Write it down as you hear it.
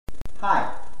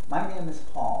Hi, my name is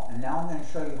Paul, and now I'm going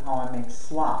to show you how I make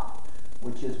slop,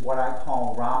 which is what I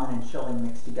call ramen and chili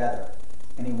mixed together.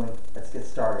 Anyway, let's get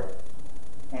started.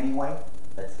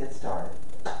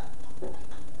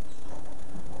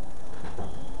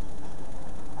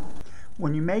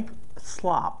 When you make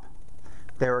slop,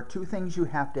 there are two things you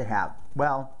have to have.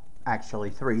 Well, actually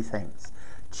three things.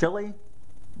 Chili,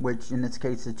 which in this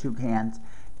case is 2 cans,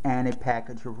 and a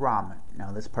package of ramen.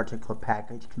 Now this particular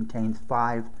package contains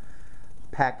 5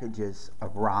 packages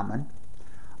of ramen.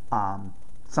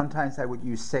 Sometimes I would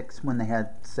use 6 when they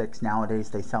had 6. Nowadays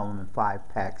they sell them in 5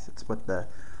 packs. It's what the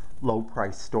low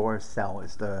price stores sell,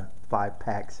 is the 5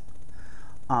 packs.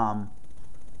 2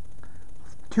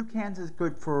 cans is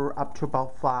good for up to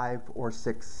about 5 or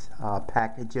 6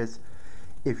 packages.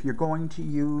 If you're going to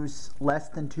use less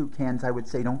than 2 cans, I would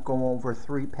say don't go over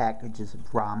 3 packages of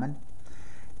ramen.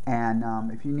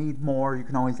 And if you need more, you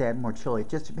can always add more chili. It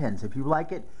just depends. If you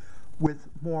like it with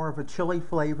more of a chili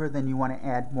flavor, then you want to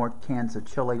add more cans of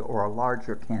chili or a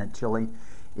larger can of chili.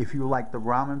 If you like the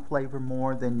ramen flavor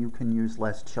more, then you can use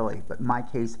less chili. But in my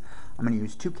case, I'm going to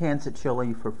use 2 cans of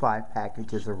chili for 5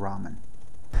 packages of ramen.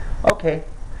 Okay,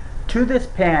 to this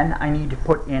pan I need to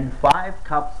put in 5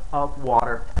 cups of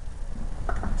water.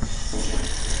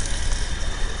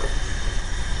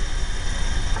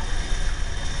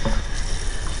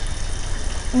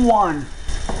 One,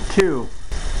 2,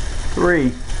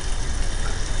 3,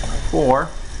 4,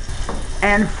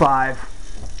 and 5.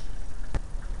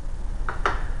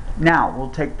 Now we'll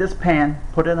take this pan,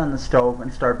 put it on the stove,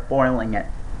 and start boiling it.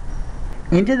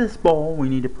 Into this bowl we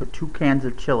need to put 2 cans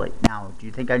of chili. Now, do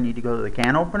you think I need to go to the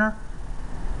can opener?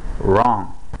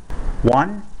 Wrong.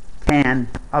 1 can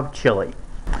of chili.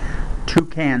 2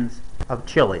 cans of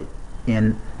chili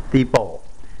in the bowl.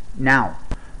 Now,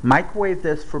 microwave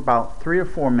this for about 3 or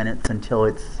 4 minutes until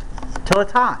it's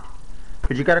hot.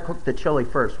 Because you got to cook the chili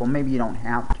first. Well, maybe you don't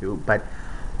have to, but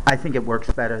I think it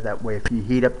works better that way if you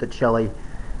heat up the chili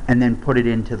and then put it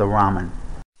into the ramen.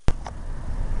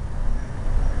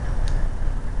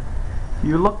 If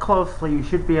you look closely, you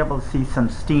should be able to see some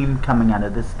steam coming out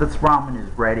of this. This ramen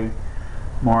is ready,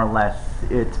 more or less.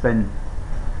 It's been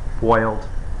boiled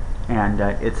and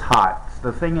it's hot.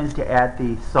 So the thing is to add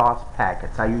the sauce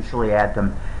packets. I usually add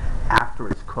them after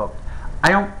it's cooked.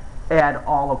 I don't add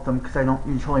all of them because I don't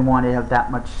usually want to have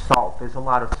that much salt. There's a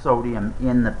lot of sodium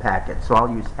in the packet, so I'll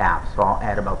use half, so I'll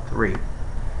add about 3.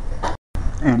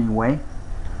 Anyway,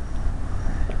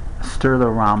 stir the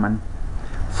ramen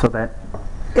so that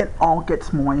it all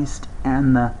gets moist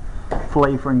and the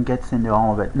flavoring gets into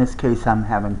all of it. In this case I'm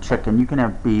having chicken. You can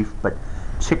have beef, but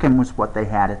chicken was what they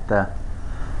had at the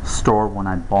store when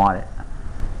I bought it.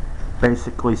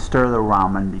 Basically stir the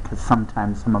ramen because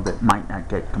sometimes some of it might not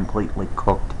get completely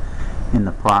cooked in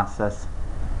the process.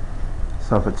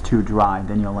 So if it's too dry,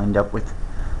 then you'll end up with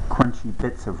crunchy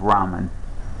bits of ramen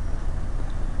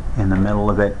in the middle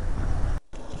of it.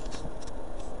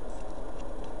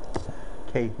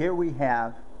 Okay, here we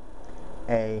have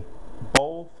a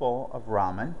bowl full of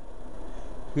ramen.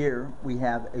 Here we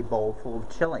have a bowl full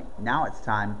of chili. Now it's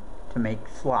time to make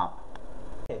slop.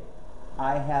 Okay,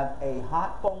 I have a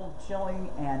hot bowl of chili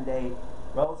and a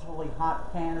relatively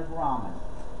hot pan of ramen.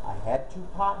 I had 2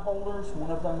 pot holders. One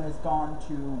of them has gone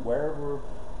to wherever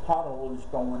pot holders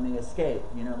go when they escape.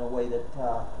 You know, the way that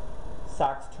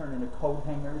socks turn into coat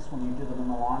hangers when you do them in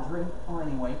the laundry. Well,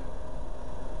 anyway,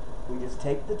 we just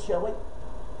take the chili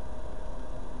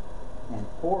and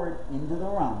pour it into the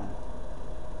ramen.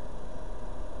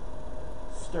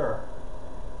 Stir.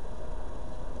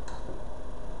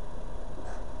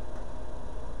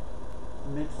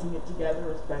 Mixing it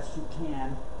together as best you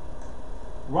can.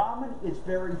 Ramen is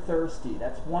very thirsty.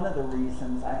 That's one of the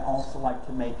reasons I also like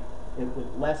to make it with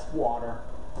less water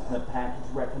than the package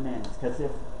recommends. Because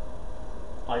if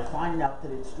I find out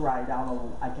that it's dried out a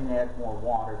little, I can add more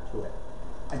water to it.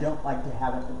 I don't like to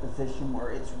have it in a position where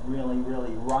it's really,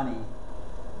 really runny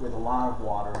with a lot of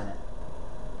water in it.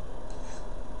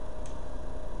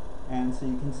 And so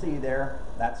you can see there,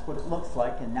 that's what it looks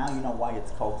like, and now you know why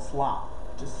it's called slop.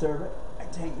 To serve it, I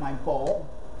take my bowl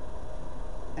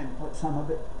and put some of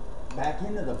it back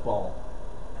into the bowl.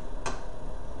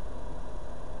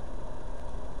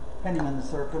 Depending on the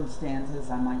circumstances,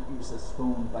 I might use a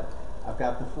spoon, but I've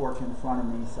got the fork in front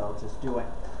of me, so I'll just do it.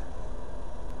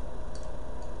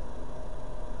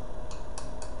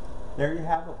 There you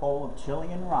have a bowl of chili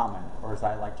and ramen, or as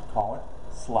I like to call it,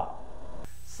 slop.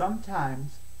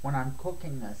 Sometimes when I'm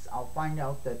cooking this, I'll find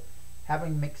out that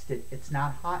having mixed it, it's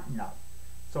not hot enough.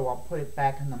 So I'll put it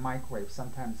back in the microwave.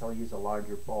 Sometimes I'll use a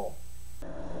larger bowl.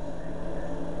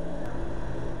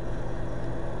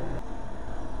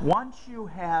 Once you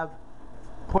have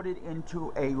put it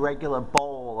into a regular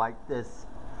bowl like this,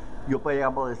 you'll be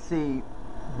able to see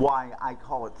why I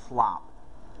call it slop.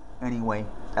 Anyway,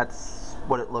 that's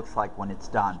what it looks like when it's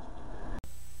done.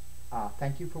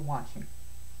 Thank you for watching.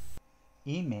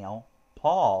 Email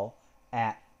Paul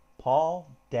at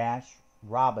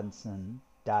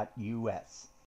paul-robinson.us.